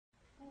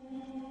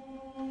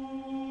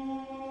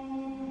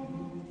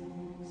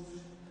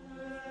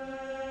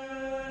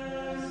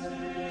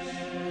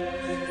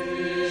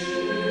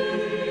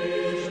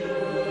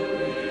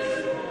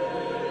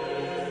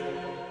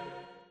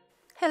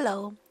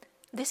Hello,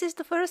 this is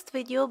the first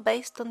video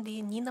based on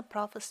the Nina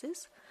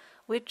prophecies,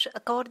 which,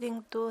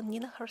 according to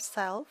Nina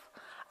herself,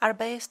 are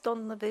based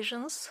on the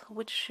visions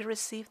which she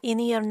received in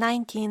year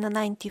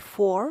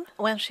 1994,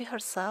 when she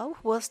herself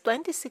was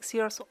 26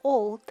 years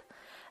old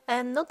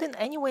and not in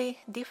any way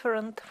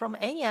different from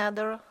any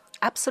other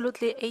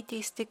absolutely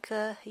atheistic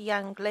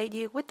young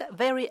lady with a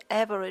very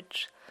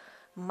average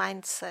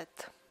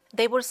mindset.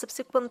 They were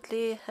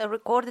subsequently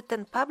recorded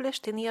and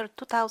published in year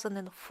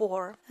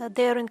 2004.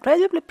 They are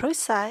incredibly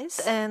precise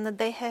and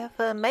they have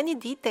many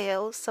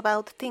details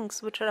about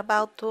things which are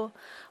about to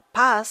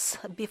pass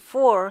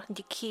before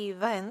the key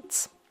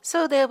events.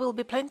 So there will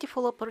be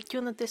plentiful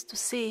opportunities to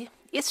see,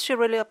 is she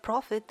really a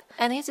prophet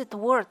and is it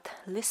worth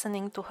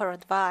listening to her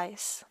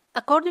advice?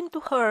 According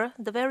to her,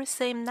 the very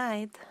same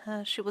night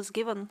she was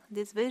given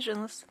these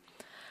visions,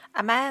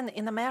 a man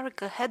in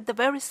America had the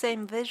very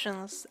same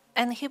visions,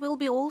 and he will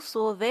be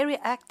also very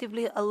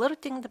actively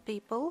alerting the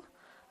people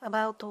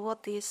about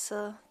what is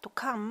to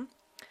come.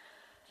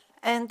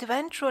 And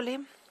eventually,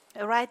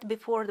 right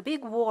before the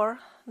big war,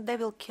 they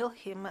will kill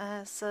him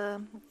as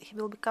he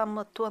will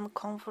become too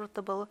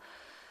uncomfortable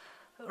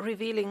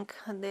revealing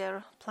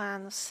their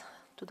plans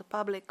to the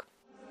public.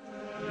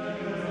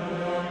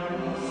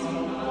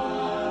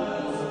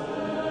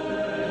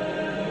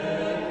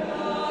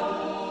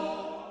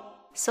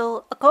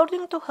 So,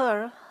 according to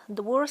her,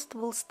 the worst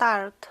will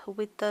start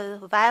with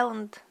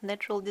violent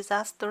natural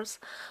disasters,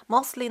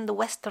 mostly in the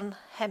Western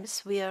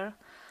Hemisphere,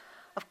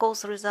 of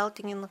course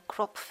resulting in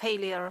crop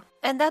failure.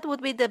 And that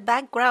would be the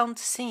background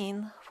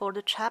scene for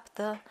the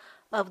chapter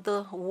of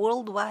the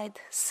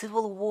worldwide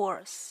civil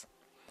wars.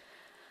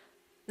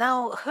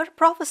 Now, her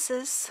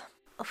prophecies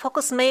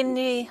focus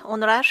mainly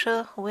on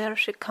Russia, where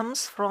she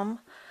comes from,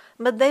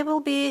 but they will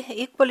be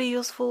equally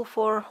useful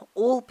for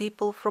all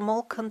people from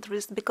all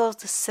countries because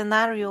the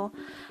scenario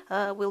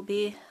will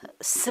be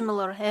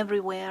similar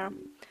everywhere.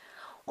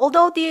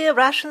 Although the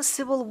Russian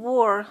Civil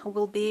War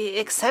will be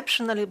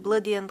exceptionally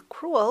bloody and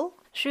cruel,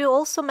 she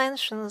also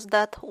mentions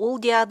that all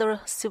the other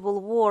civil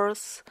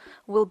wars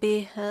will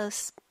be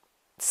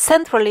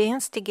centrally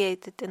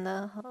instigated in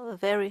a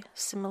very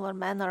similar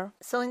manner.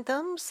 So in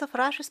terms of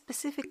Russia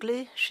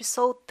specifically, she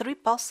saw three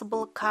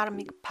possible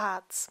karmic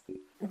paths.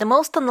 The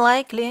most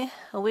unlikely,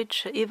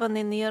 which even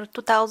in year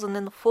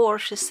 2004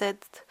 she said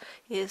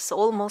is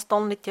almost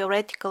only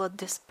theoretical at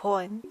this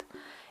point,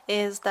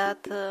 is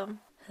that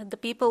the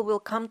people will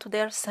come to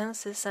their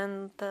senses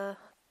and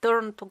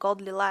turn to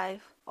godly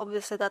life.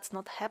 Obviously that's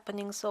not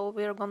happening, so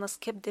we're gonna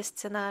skip this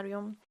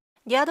scenario.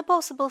 The other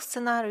possible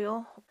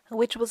scenario,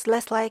 which was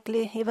less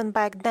likely even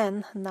back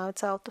then, now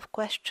it's out of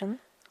question,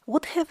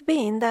 would have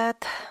been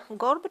that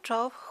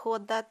Gorbachev, who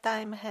at that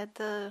time had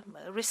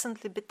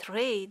recently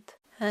betrayed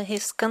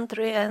his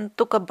country and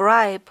took a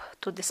bribe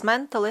to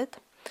dismantle it,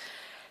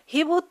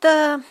 he would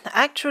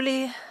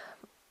actually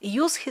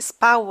use his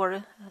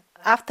power.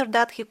 After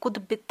that he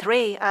could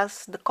betray,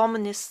 as the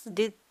communists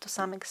did to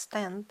some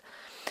extent.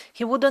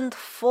 He wouldn't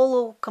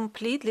follow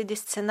completely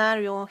this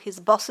scenario his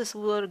bosses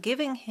were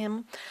giving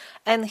him,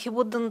 and he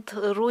wouldn't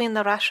ruin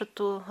Russia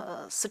to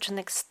such an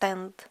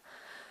extent,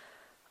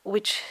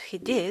 which he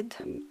did.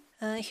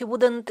 He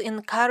wouldn't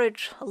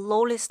encourage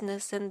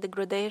lawlessness and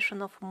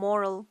degradation of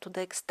moral to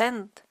the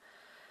extent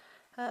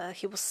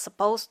he was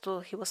supposed to,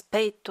 he was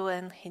paid to,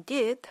 and he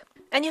did.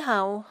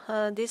 Anyhow,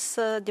 this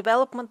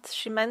development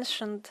she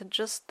mentioned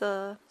just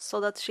so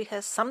that she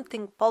has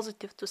something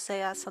positive to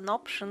say as an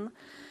option.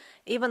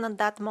 Even at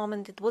that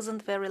moment it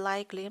wasn't very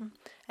likely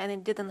and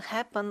it didn't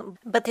happen,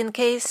 but in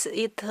case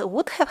it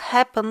would have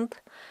happened,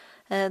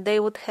 they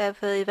would have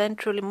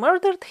eventually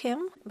murdered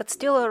him, but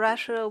still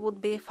Russia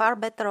would be far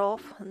better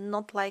off,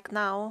 not like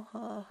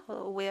now,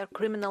 where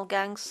criminal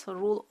gangs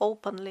rule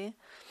openly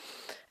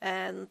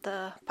and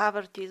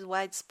poverty is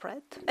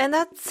widespread. And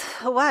that's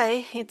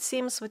why it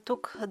seems we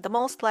took the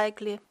most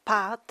likely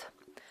path,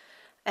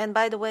 and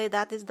by the way,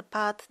 that is the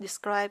path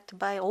described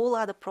by all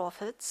other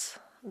prophets,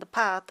 the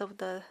path of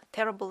the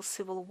terrible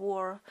civil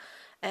war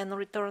and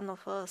return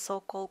of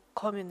so-called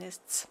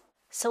communists.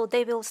 So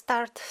they will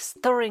start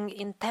stirring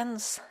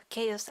intense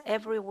chaos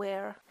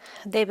everywhere.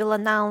 They will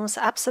announce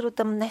absolute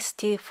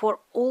amnesty for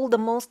all the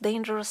most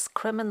dangerous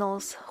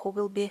criminals who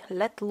will be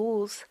let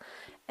loose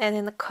and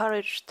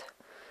encouraged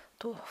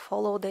to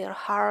follow their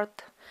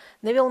heart.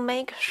 They will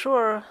make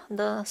sure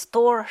the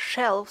store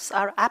shelves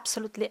are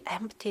absolutely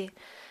empty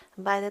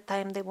by the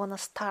time they want to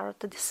start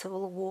the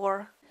civil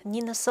war.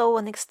 Nina saw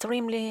an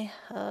extremely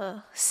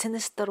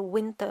sinister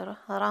winter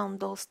around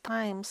those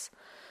times.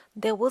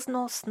 There was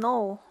no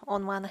snow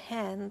on one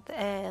hand,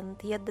 and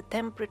yet the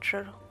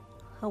temperature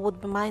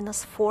would be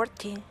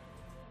 -40.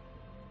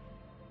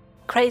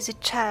 Crazy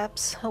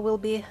chaps will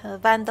be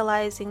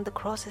vandalizing the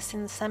crosses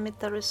in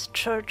cemeteries,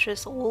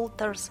 churches,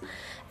 altars,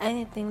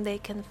 anything they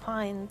can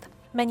find.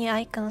 Many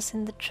icons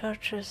in the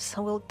churches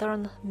will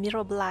turn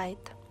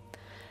Myroblyte.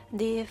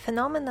 The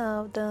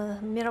phenomena of the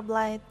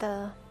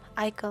Myroblyte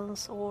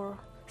icons or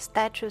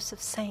statues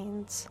of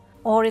saints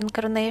or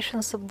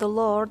incarnations of the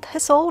Lord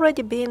has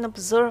already been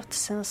observed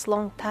since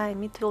long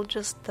time. It will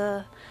just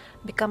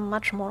become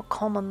much more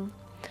common.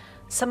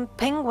 Some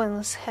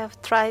penguins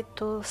have tried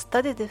to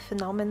study the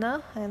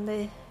phenomena, and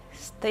they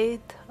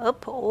stayed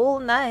up all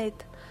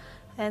night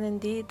and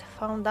indeed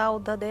found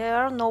out that there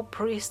are no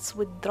priests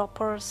with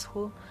droppers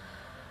who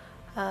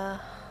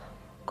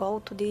go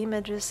to the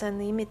images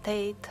and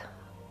imitate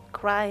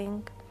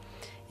crying.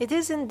 It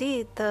is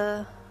indeed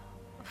a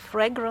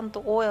fragrant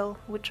oil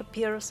which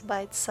appears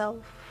by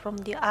itself from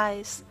the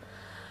eyes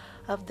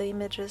of the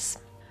images.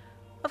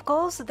 Of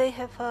course, they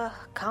have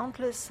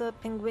countless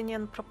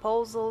penguinian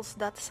proposals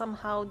that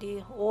somehow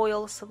the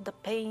oils of the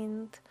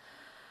paint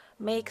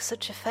make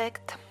such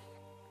effect,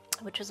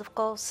 which is of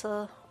course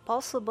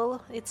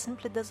possible. It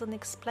simply doesn't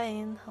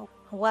explain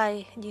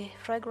why the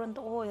fragrant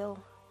oil,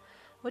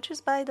 which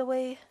is by the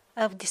way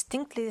of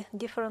distinctly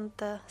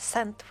different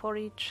scent for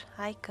each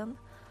icon,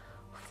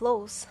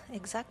 flows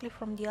exactly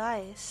from the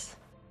eyes.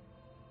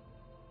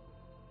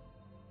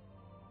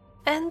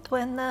 And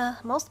when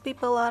most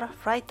people are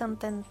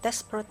frightened and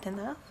desperate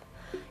enough,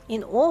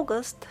 in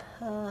August,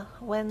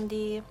 when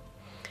the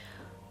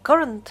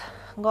current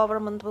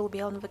government will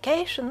be on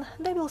vacation,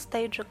 they will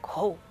stage a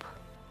coup,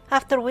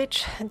 after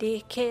which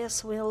the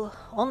chaos will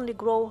only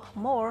grow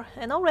more,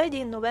 and already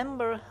in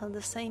November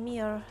the same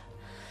year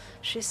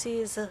she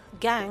sees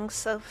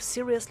gangs of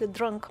seriously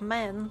drunk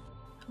men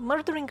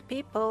murdering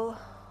people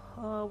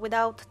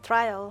without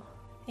trial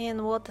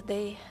in what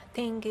they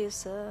think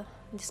is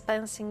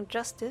dispensing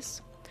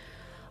justice.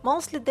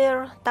 Mostly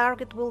their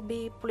target will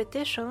be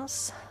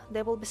politicians,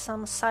 there will be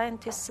some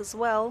scientists as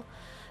well,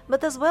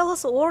 but as well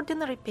as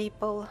ordinary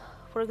people.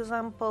 For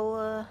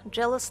example,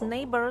 jealous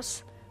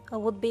neighbors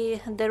would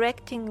be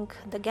directing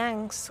the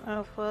gangs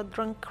of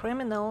drunk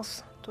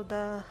criminals to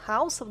the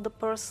house of the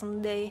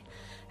person they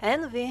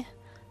envy,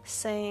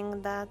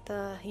 saying that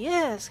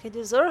yes, he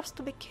deserves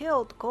to be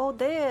killed, go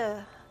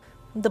there.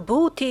 The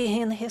booty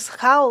in his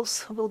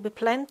house will be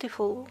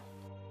plentiful.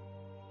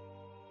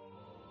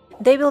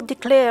 They will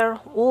declare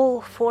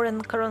all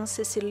foreign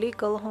currencies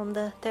illegal on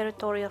the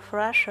territory of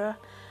Russia,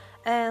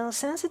 and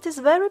since it is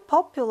very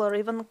popular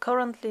even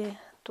currently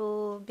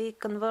to be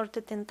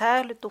converted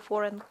entirely to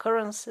foreign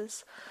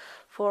currencies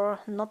for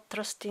not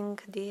trusting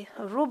the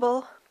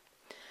ruble,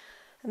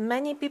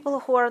 many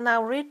people who are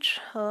now rich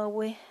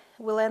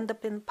will end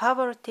up in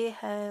poverty,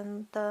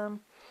 and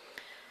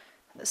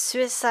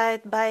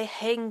suicide by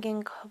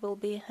hanging will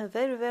be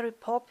very, very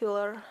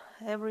popular.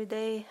 Every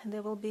day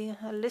there will be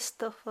a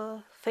list of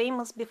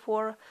famous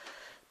before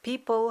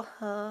people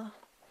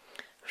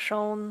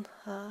shown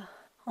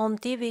on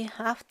TV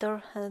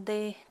after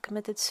they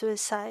committed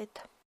suicide.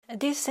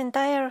 This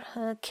entire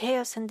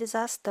chaos and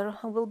disaster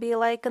will be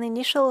like an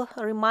initial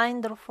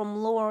reminder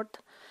from Lord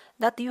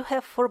that you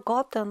have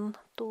forgotten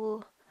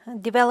to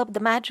develop the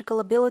magical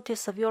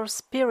abilities of your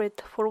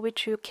spirit for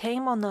which you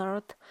came on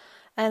earth,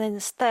 and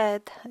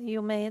instead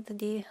you made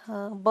the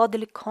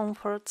bodily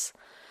comforts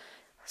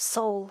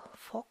sole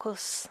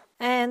focus.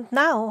 And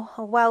now,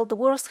 while the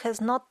worst has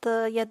not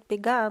yet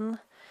begun,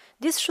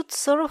 this should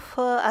serve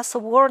as a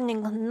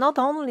warning not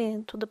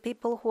only to the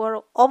people who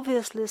are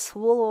obviously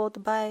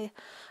swallowed by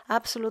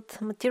absolute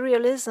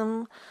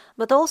materialism,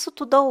 but also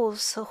to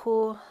those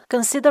who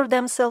consider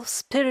themselves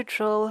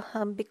spiritual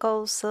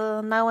because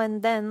now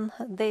and then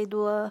they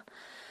do a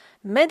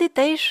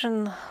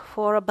meditation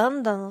for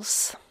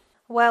abundance,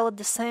 while at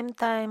the same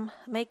time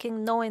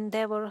making no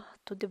endeavor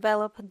to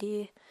develop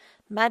the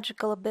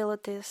magical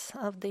abilities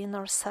of the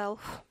inner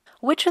self,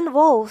 which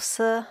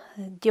involves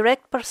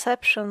direct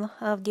perception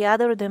of the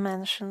other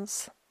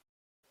dimensions.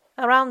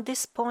 Around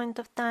this point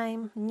of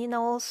time,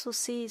 Nina also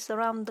sees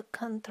around the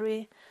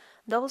country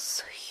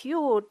those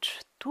huge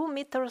 2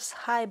 meters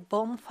high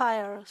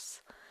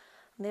bonfires.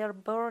 They are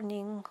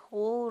burning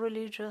all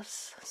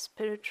religious,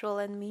 spiritual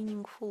and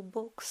meaningful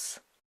books.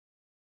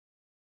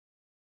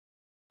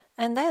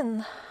 And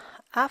then,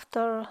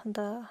 after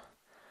the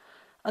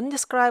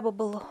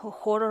undescribable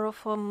horror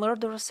of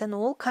murders and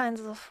all kinds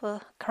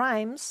of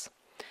crimes,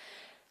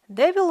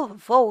 they will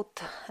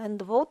vote, and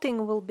the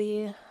voting will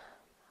be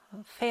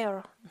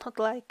fair, not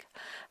like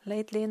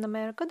lately in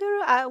America.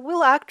 They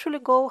will actually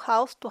go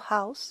house to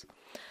house,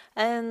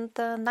 and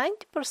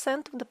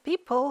 90% of the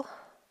people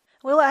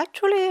will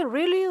actually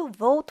really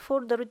vote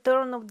for the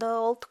return of the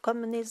old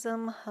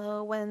communism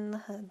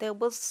when there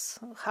was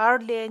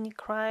hardly any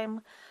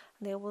crime,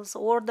 there was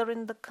order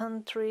in the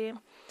country,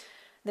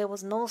 there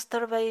was no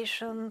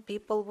starvation,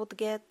 people would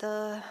get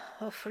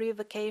free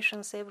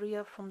vacations every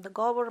year from the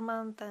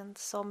government and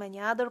so many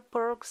other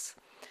perks.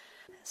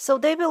 So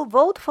they will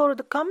vote for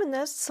the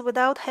communists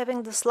without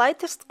having the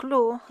slightest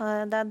clue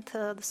that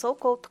the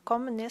so-called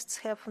communists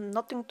have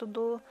nothing to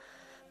do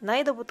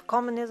neither with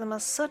communism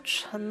as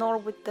such nor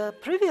with the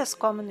previous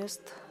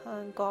communist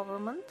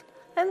government.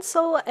 And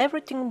so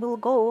everything will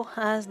go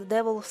as the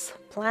devils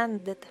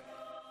planned it.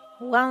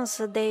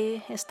 Once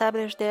they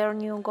establish their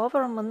new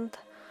government,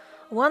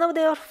 one of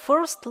their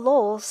first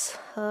laws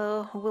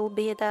will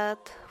be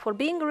that for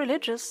being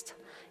religious,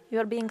 you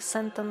are being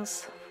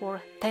sentenced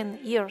for 10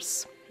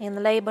 years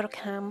in labor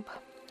camp.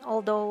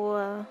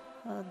 Although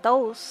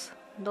those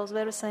those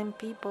very same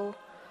people,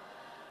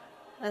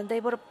 they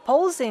were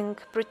posing,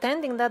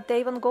 pretending that they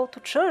even go to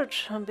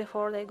church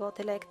before they got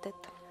elected.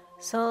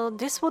 So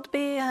this would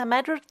be a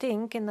major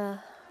thing in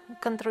a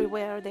country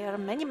where there are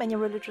many, many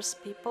religious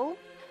people.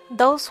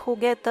 Those who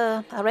get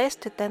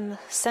arrested and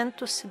sent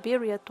to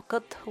Siberia to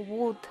cut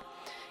wood,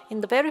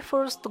 in the very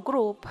first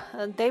group,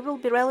 they will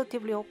be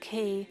relatively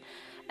okay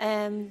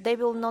and they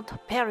will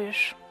not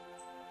perish.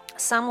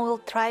 Some will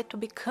try to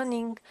be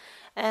cunning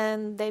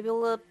and they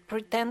will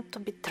pretend to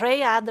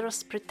betray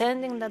others,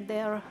 pretending that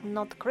they are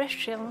not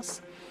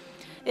Christians.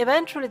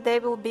 Eventually they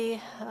will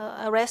be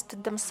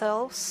arrested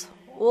themselves,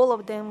 all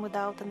of them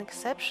without an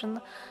exception.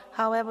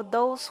 However,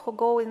 those who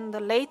go in the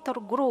later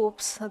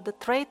groups, the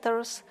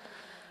traitors,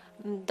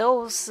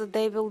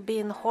 they will be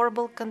in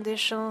horrible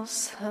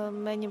conditions,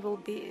 many will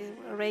be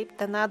raped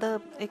and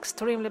other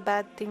extremely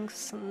bad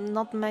things,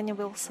 not many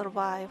will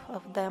survive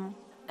of them.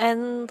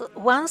 And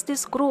once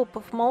this group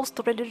of most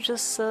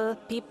religious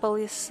people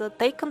is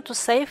taken to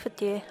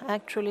safety,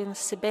 actually in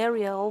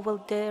Siberia over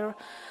there,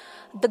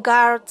 the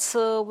guards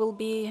will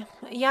be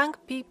young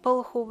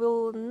people who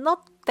will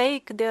not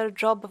take their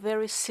job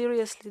very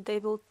seriously. They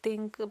will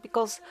think,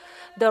 because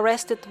the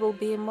arrested will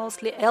be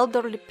mostly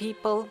elderly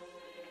people,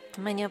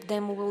 many of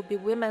them will be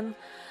women.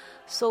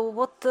 So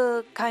what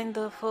kind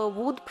of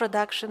wood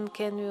production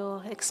can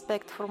you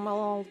expect from an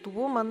old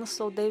woman?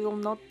 So they will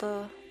not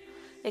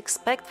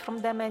expect from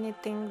them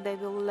anything. They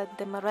will let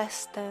them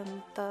arrest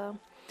and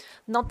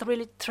not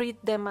really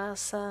treat them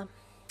as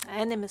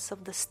enemies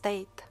of the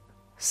state.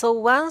 So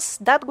once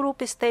that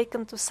group is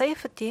taken to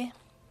safety,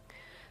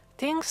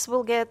 things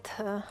will get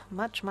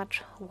much,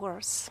 much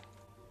worse.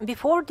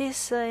 Before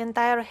this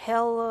entire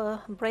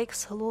hell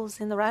breaks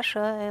loose in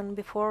Russia and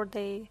before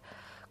they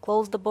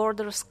close the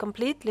borders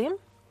completely,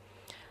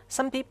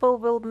 some people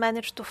will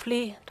manage to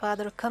flee to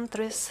other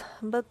countries,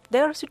 but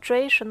their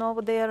situation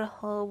over there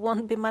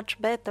won't be much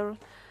better,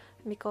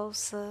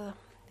 because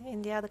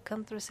in the other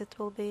countries it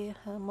will be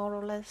more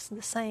or less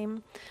the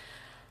same.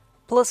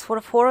 Plus, for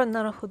a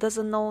foreigner who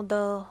doesn't know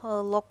the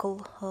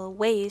local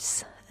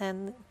ways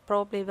and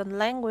probably even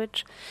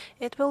language,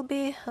 it will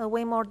be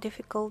way more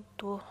difficult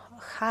to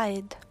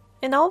hide.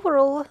 And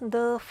overall,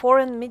 the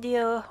foreign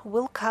media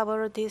will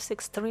cover this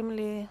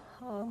extremely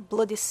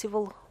bloody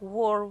civil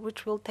war,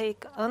 which will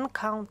take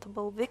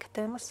uncountable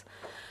victims,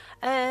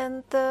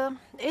 and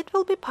it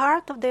will be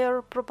part of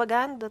their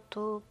propaganda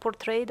to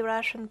portray the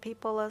Russian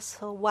people as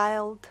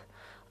wild,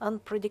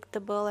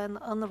 unpredictable and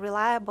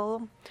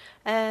unreliable,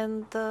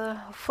 and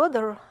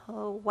further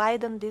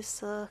widen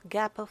this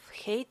gap of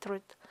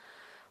hatred,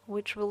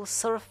 which will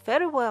serve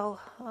very well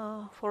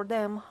for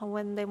them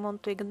when they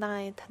want to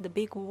ignite the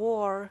big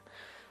war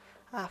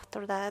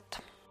after that.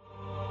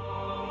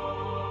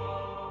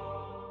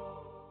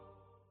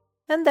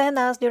 And then,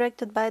 as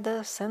directed by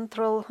the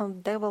Central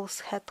Devil's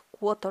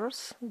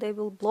headquarters, they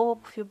will blow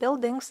up a few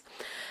buildings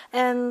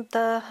and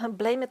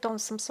blame it on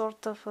some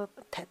sort of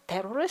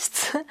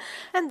terrorists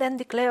and then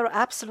declare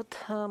absolute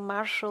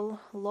martial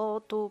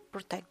law to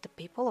protect the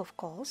people, of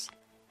course.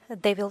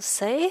 They will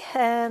say,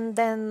 and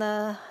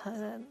then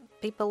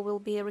people will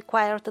be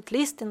required, at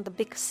least in the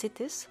big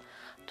cities,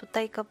 to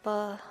take up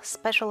a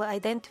special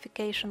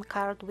identification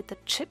card with a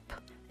chip.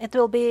 It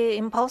will be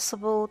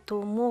impossible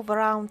to move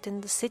around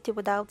in the city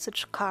without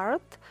such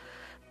card.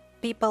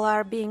 People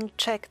are being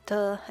checked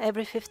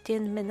every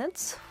 15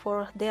 minutes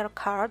for their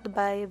card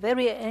by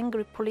very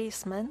angry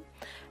policemen,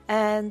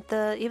 and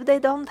if they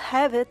don't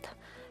have it,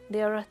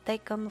 they are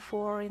taken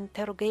for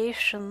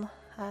interrogation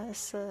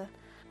as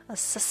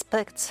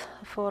suspects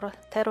for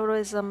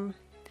terrorism.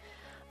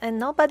 And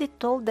nobody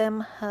told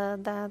them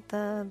that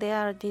there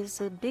are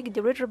these big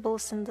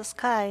dirigibles in the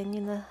sky, and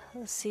Nina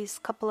sees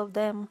a couple of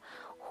them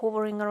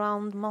hovering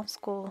around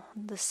Moscow,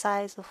 the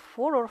size of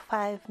 4 or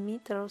 5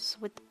 meters,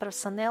 with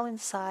personnel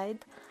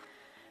inside.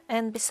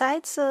 And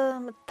besides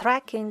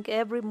tracking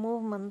every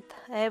movement,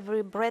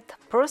 every breath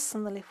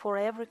personally for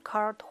every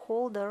card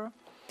holder,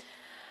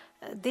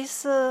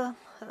 this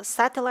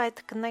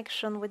satellite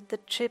connection with the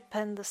chip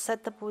and the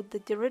setup with the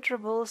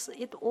dirigibles,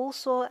 it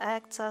also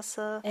acts as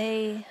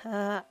a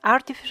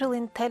artificial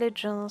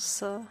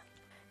intelligence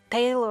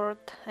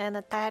tailored and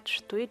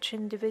attached to each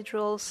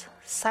individual's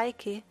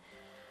psyche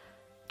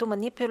to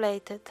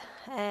manipulate it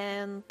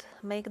and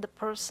make the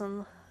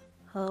person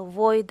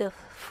void of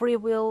free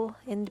will,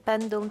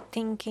 independent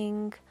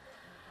thinking,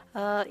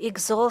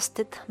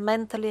 exhausted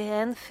mentally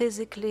and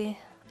physically,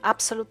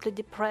 absolutely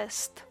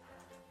depressed,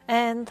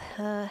 and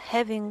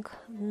having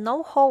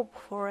no hope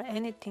for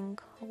anything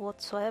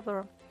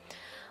whatsoever.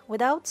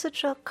 Without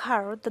such a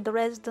card, the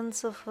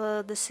residents of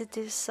the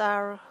cities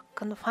are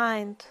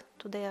confined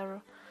to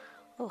their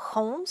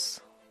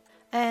homes,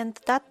 and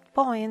at that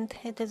point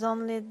it is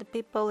only the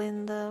people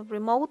in the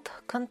remote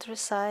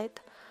countryside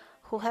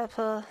who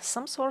have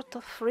some sort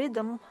of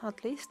freedom,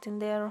 at least in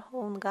their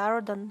own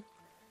garden.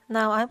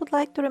 Now, I would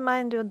like to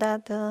remind you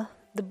that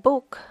the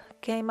book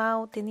came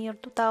out in year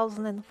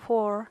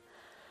 2004,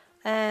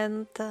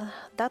 and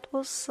that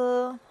was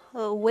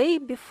way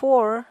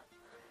before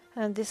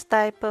this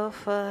type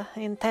of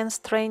intense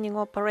training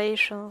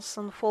operations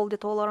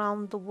unfolded all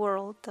around the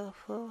world of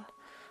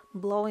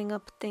blowing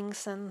up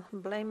things and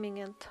blaming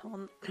it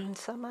on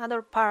some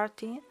other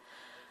party.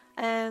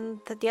 And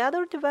the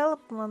other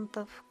development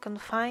of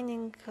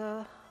confining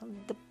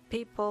the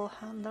people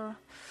under,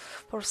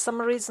 for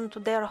some reason, to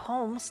their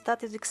homes,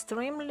 that is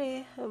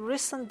extremely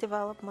recent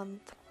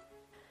development.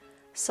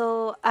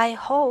 So I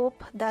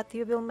hope that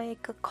you will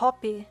make a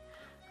copy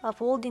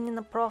of all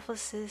the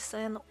prophecies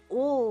and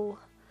all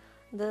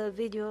the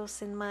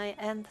videos in my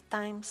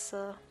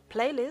EndTimes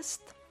playlist,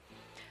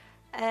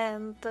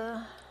 and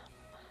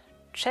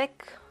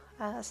check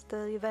as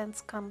the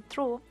events come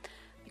through,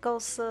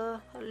 because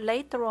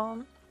later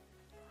on,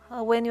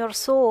 when your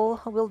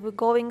soul will be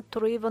going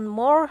through even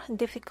more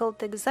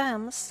difficult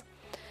exams,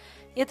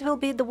 it will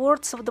be the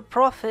words of the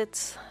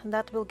prophets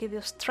that will give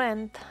you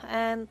strength,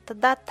 and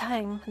at that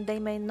time they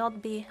may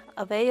not be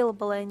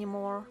available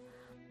anymore.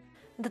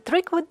 The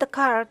trick with the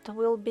card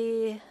will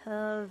be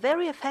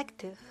very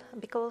effective,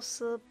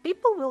 because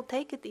people will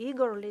take it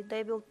eagerly.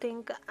 They will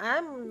think,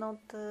 I'm not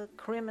a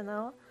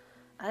criminal.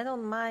 I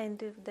don't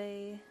mind if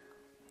they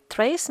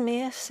trace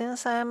me,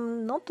 since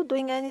I'm not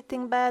doing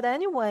anything bad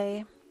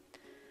anyway.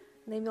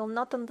 They will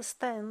not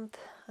understand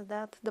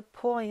that the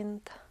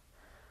point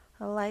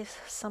lies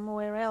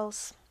somewhere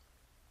else.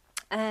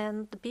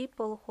 And the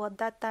people who at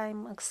that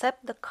time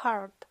accept the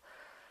card,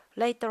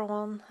 later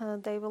on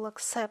they will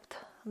accept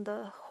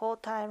the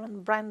hot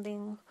iron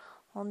branding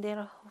on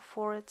their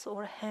foreheads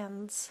or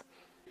hands.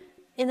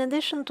 In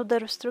addition to the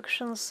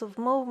restrictions of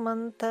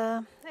movement,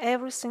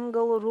 every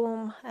single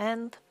room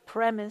and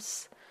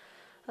premise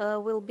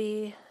will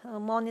be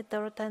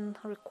monitored and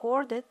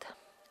recorded,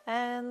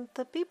 and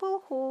the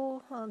people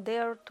who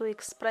dare to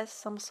express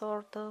some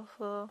sort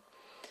of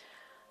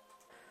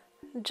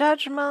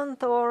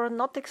judgment or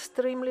not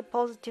extremely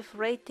positive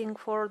rating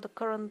for the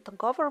current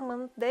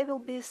government, they will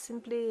be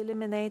simply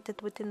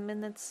eliminated within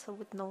minutes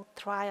with no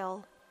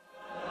trial.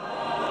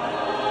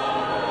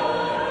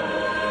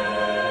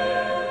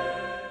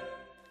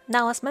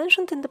 Now, as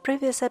mentioned in the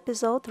previous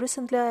episode,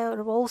 recently I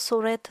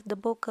also read the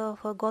book of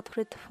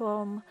Gottfried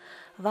from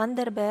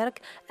Vanderberg,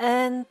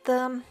 and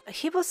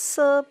he was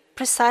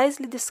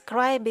precisely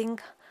describing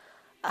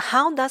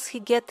how does he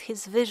get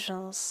his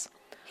visions.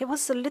 He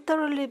was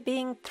literally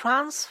being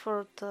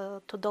transferred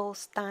to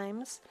those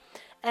times,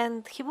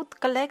 and he would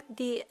collect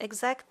the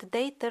exact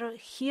data,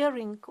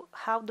 hearing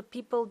how the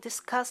people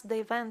discuss the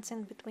events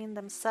in between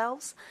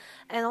themselves,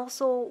 and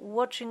also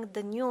watching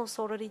the news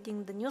or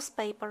reading the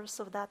newspapers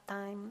of that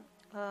time,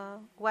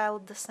 while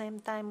at the same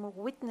time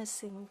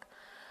witnessing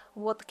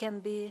what can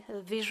be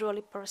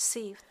visually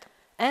perceived.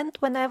 And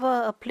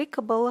whenever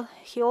applicable,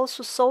 he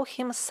also saw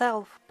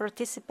himself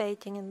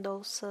participating in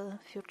those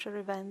future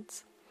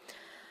events.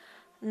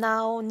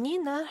 Now,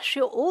 Nina, she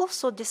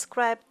also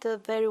described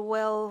very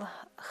well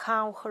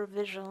how her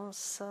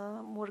visions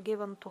were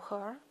given to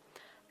her,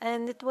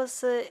 and it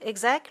was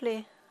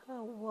exactly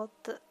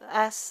what,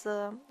 as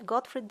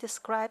Gottfried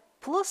described,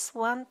 plus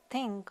one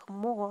thing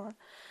more.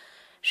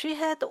 She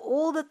had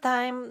all the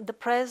time the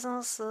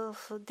presence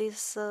of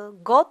this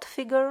God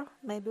figure,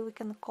 maybe we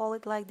can call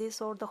it like this,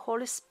 or the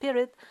Holy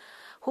Spirit,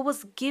 who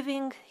was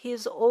giving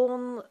his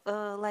own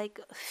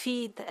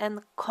feed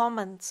and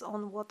comments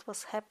on what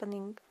was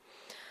happening.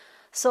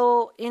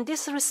 So in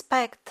this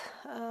respect,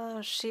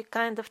 she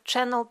kind of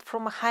channeled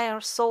from a higher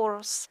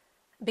source,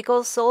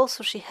 because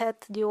also she had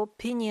the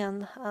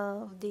opinion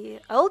of the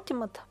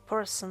ultimate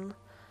person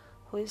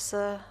who is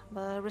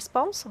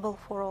responsible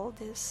for all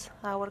this,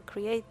 our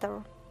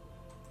Creator.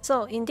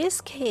 So in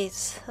this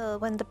case,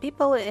 when the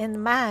people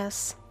in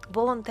mass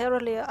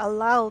voluntarily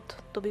allowed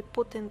to be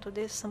put into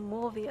this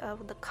movie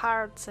of the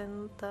cards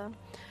and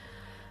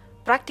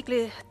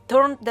practically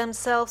turned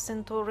themselves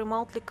into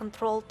remotely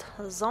controlled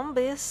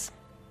zombies,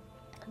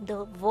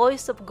 the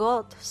voice of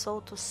God,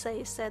 so to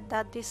say, said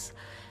that this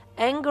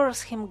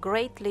angers him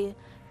greatly,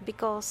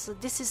 because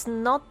this is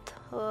not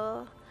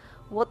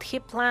what he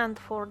planned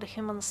for the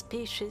human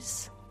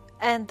species.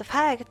 And the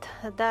fact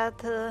that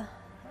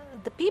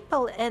the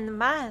people en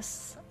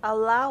masse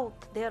allowed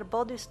their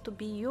bodies to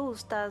be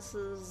used as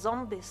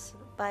zombies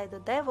by the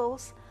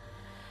devils,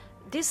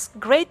 this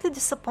greatly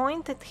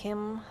disappointed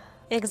him.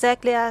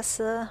 Exactly as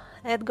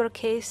Edgar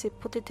Cayce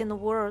put it in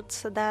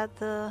words, that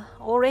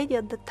already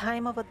at the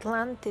time of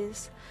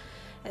Atlantis,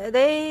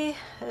 they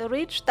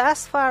reached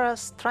as far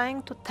as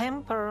trying to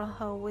tamper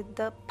with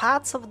the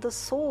paths of the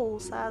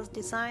souls as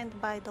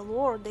designed by the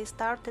Lord. They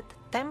started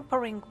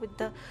tampering with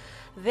the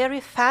very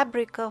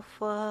fabric of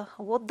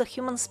what the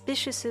human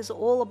species is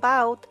all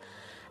about.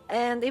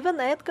 And even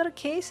Edgar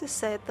Cayce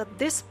said at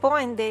this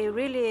point they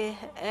really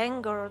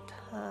angered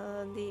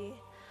the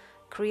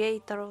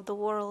Creator of the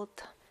world.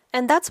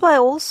 And that's why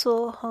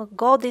also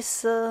God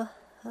is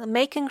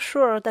making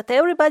sure that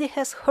everybody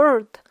has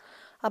heard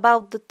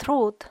about the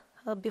truth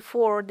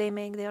before they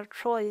make their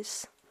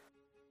choice.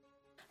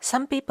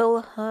 Some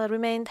people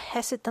remained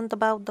hesitant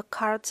about the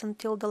cards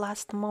until the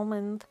last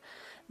moment.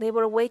 They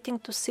were waiting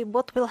to see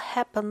what will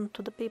happen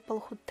to the people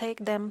who take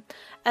them.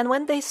 And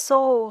when they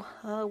saw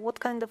what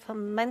kind of a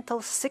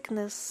mental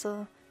sickness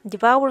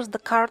devours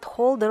the card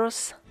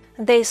holders,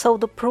 they saw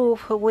the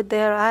proof with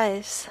their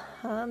eyes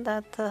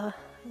that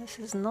this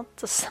is not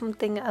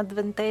something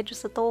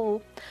advantageous at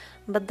all.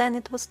 But then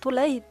it was too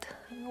late.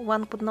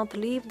 One could not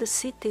leave the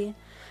city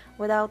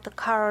without a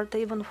card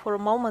even for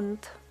a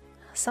moment.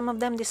 Some of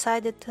them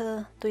decided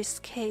to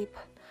escape,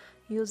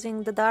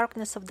 using the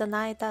darkness of the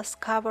night as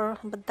cover,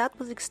 but that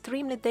was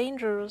extremely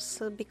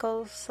dangerous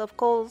because, of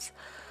course,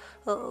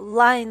 a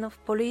line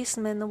of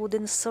policemen would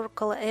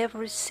encircle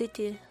every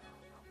city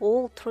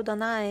all through the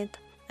night,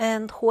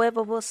 and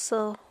whoever was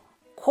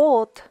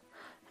caught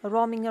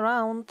roaming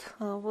around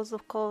was,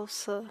 of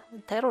course, a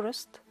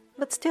terrorist.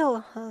 But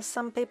still,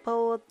 some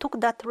people took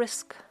that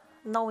risk,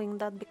 knowing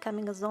that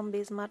becoming a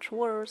zombie is much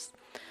worse.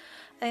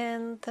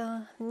 And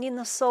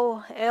Nina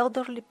saw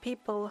elderly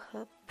people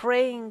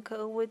praying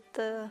with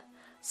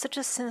such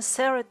a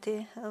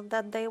sincerity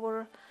that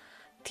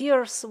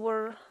tears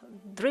were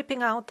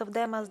dripping out of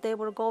them as they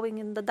were going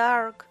in the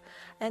dark.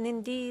 And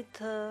indeed,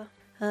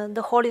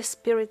 the Holy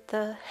Spirit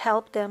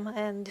helped them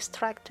and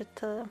distracted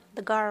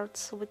the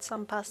guards with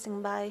some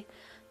passing by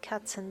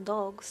cats and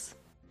dogs.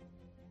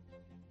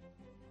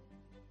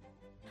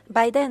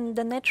 By then,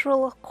 the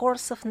natural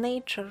course of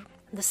nature,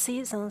 the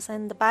seasons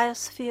and the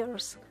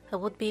biospheres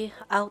would be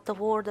out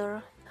of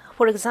order.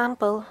 For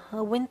example,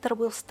 winter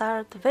will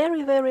start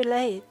very, very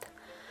late,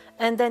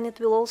 and then it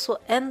will also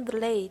end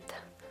late,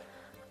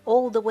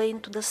 all the way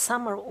into the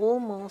summer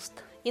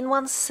almost. In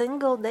one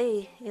single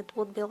day, it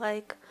would be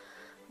like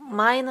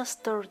minus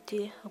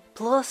 30,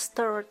 plus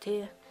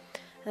 30,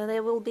 and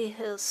there will be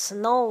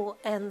snow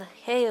and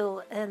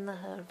hail and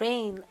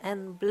rain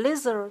and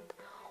blizzard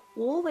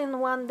all in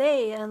one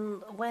day,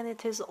 and when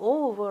it is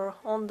over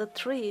on the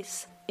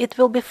trees, it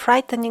will be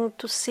frightening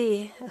to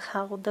see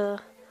how the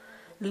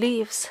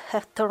leaves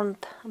have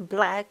turned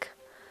black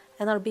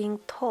and are being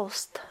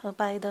tossed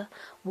by the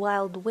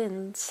wild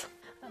winds.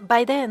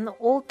 By then,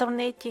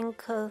 alternating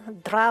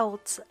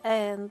droughts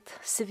and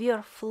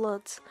severe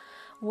floods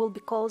will be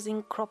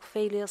causing crop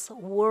failures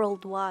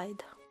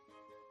worldwide.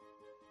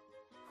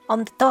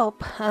 On the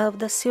top of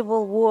the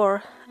civil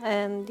war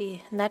and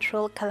the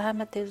natural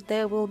calamities,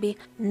 there will be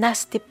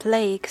nasty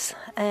plagues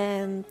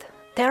and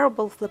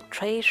terrible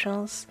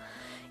fluctuations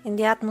in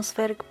the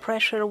atmospheric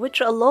pressure,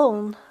 which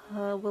alone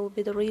will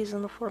be the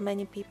reason for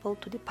many people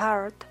to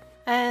depart.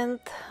 And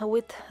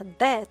with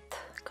death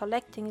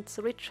collecting its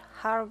rich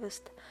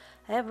harvest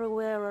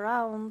everywhere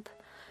around,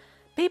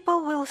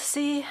 people will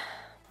see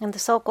the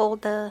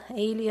so-called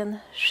alien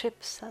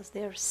ships as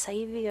their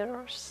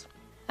saviors.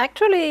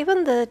 Actually,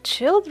 even the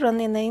children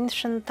in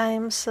ancient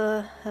times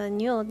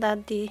knew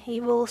that the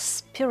evil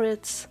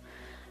spirits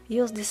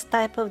use this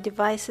type of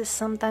devices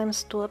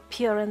sometimes to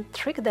appear and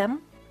trick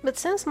them. But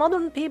since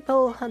modern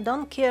people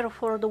don't care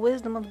for the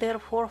wisdom of their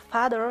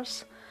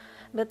forefathers,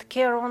 but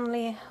care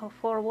only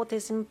for what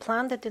is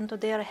implanted into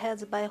their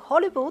heads by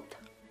Hollywood,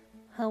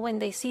 when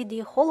they see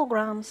the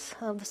holograms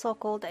of the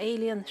so-called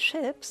alien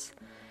ships,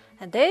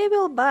 they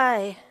will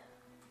buy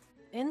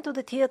into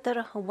the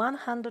theater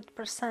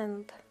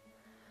 100%.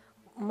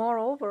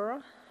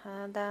 Moreover,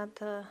 that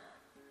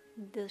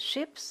the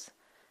ships,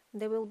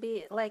 they will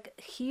be like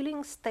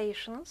healing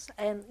stations,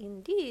 and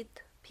indeed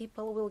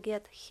people will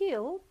get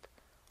healed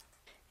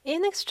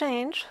in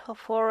exchange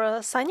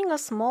for signing a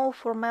small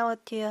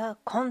formality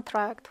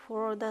contract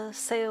for the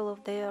sale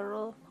of their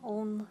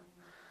own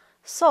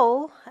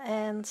soul.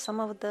 And some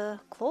of the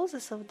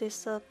clauses of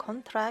this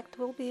contract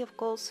will be, of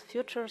course,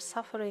 future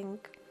suffering,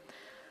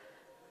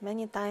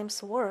 many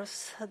times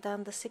worse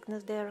than the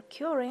sickness they are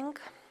curing.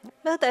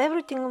 But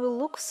everything will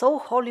look so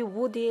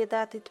Hollywoody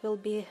that it will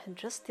be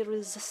just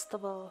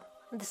irresistible.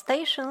 The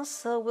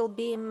stations will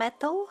be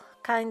metal,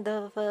 kind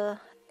of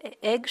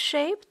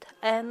egg-shaped,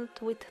 and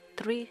with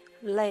 3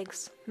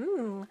 legs.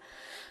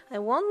 I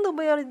wonder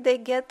where they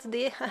get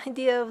the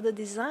idea of the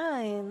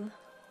design.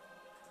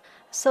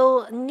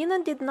 So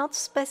Nina did not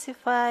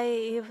specify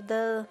if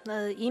the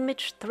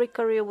image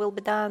trickery will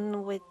be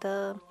done with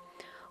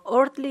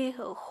earthly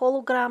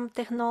hologram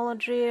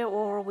technology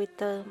or with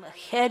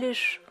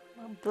hellish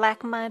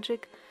black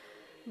magic,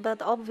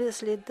 but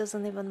obviously it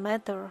doesn't even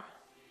matter.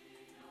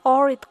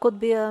 Or it could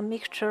be a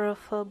mixture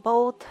of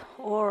both,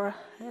 or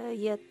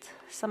yet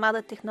some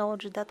other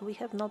technology that we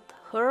have not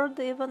heard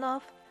even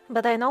of.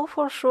 But I know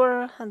for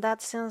sure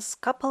that since a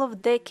couple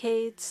of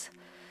decades,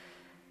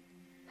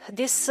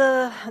 this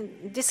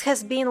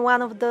has been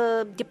one of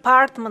the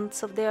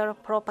departments of their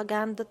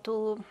propaganda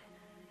to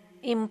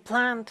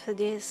implant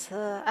this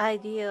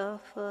idea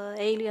of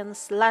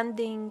aliens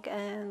landing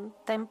and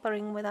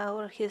tampering with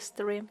our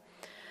history,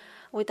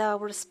 with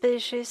our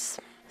species.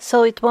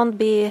 So it won't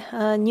be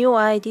a new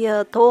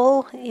idea at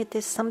all. It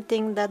is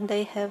something that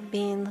they have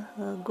been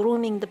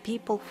grooming the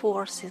people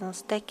for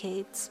since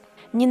decades.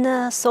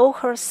 Nina saw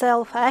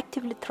herself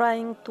actively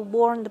trying to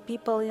warn the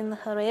people in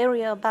her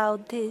area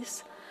about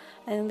this,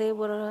 and they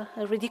were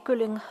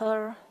ridiculing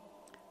her,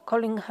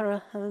 calling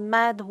her a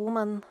mad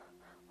woman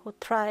who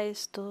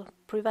tries to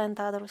prevent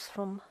others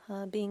from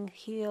being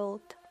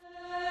healed.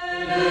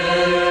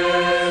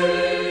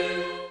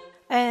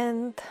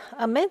 And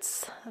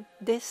amidst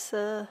this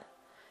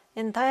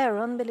entire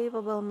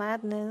unbelievable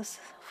madness,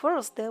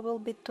 first there will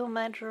be 2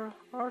 major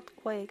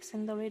earthquakes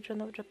in the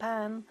region of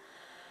Japan,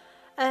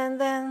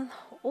 and then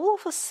all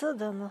of a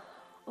sudden,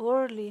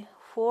 early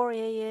 4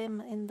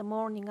 a.m. in the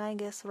morning, I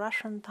guess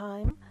Russian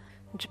time,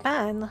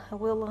 Japan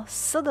will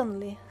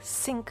suddenly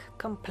sink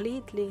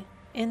completely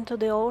into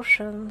the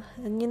ocean.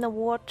 Nina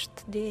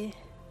watched the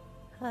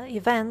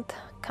event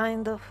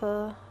kind of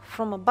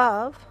from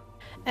above,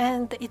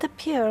 and it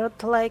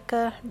appeared like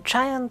a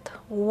giant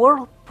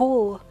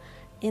whirlpool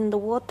in the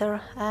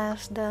water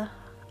as the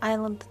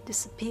island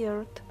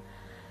disappeared.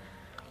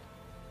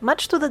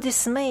 Much to the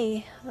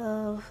dismay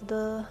of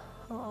the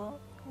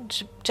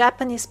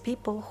Japanese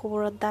people who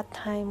were at that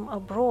time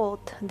abroad,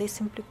 they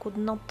simply could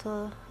not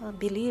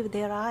believe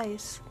their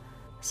eyes.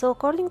 So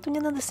according to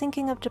Nina, the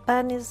sinking of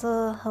Japan is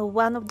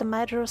one of the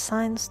major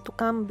signs to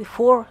come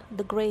before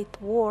the Great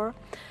War,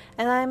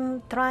 and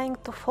I'm trying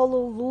to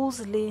follow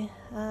loosely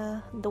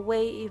the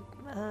way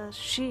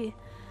she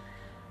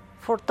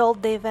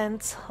foretold the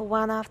events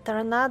one after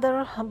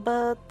another,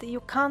 but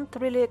you can't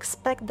really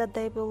expect that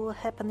they will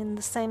happen in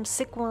the same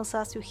sequence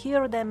as you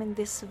hear them in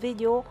this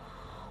video,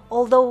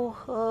 although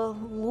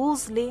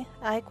loosely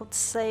I could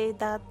say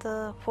that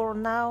for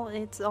now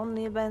it's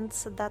only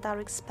events that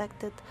are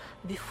expected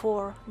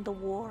before the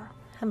war.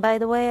 And by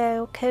the way,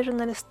 I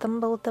occasionally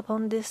stumbled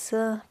upon this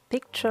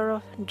picture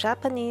of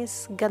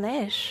Japanese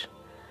Ganesh,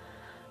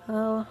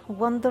 a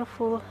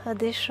wonderful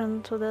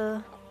addition to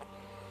the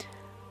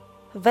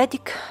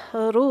Vedic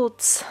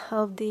roots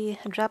of the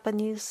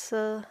Japanese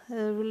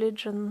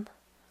religion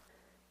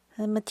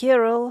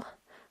material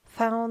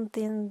found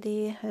in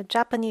the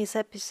Japanese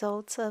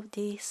episodes of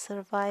The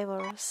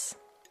Survivors.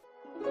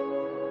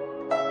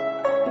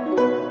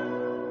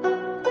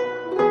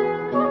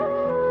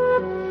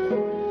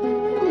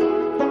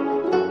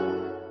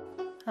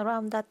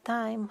 Around that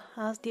time,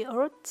 as the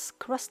Earth's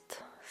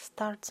crust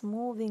starts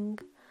moving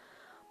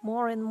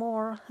more and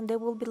more, there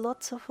will be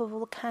lots of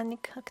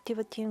volcanic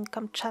activity in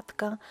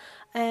Kamchatka,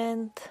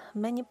 and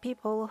many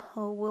people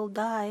will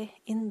die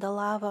in the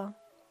lava.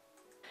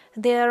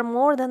 There are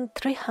more than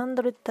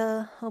 300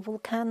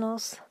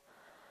 volcanoes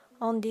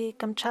on the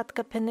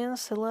Kamchatka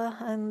Peninsula,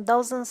 and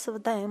dozens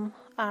of them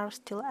are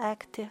still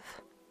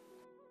active.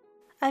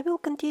 I will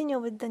continue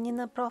with the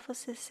Nina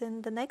prophecies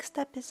in the next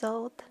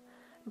episode,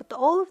 but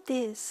all of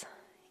this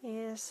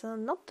is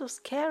not to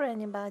scare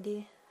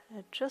anybody,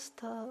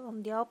 just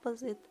on the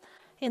opposite.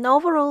 In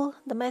overall,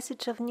 the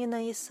message of Nina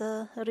is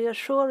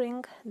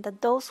reassuring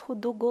that those who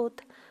do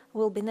good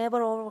will be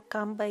never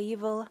overcome by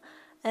evil,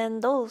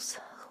 and those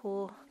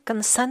who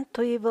consent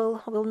to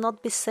evil will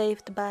not be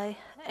saved by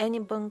any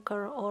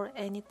bunker or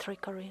any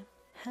trickery.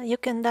 You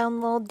can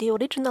download the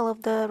original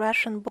of the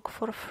Russian book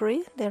for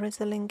free. There is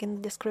a link in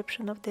the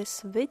description of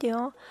this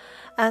video,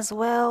 as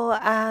well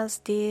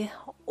as the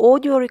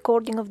audio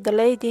recording of the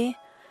lady,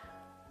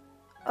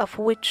 of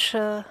which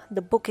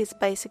the book is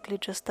basically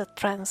just a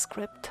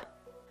transcript.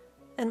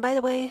 And by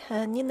the way,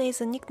 Nina is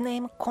a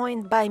nickname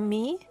coined by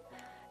me.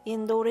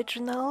 In the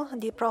original,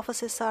 the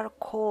prophecies are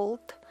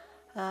called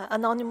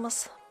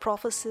Anonymous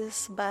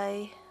Prophecies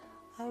by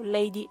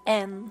Lady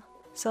N.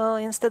 So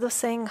instead of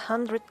saying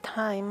 100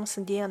 times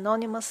the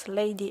anonymous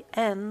Lady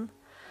N,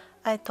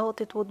 I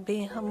thought it would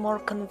be more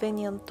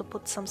convenient to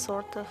put some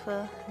sort of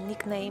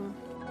nickname.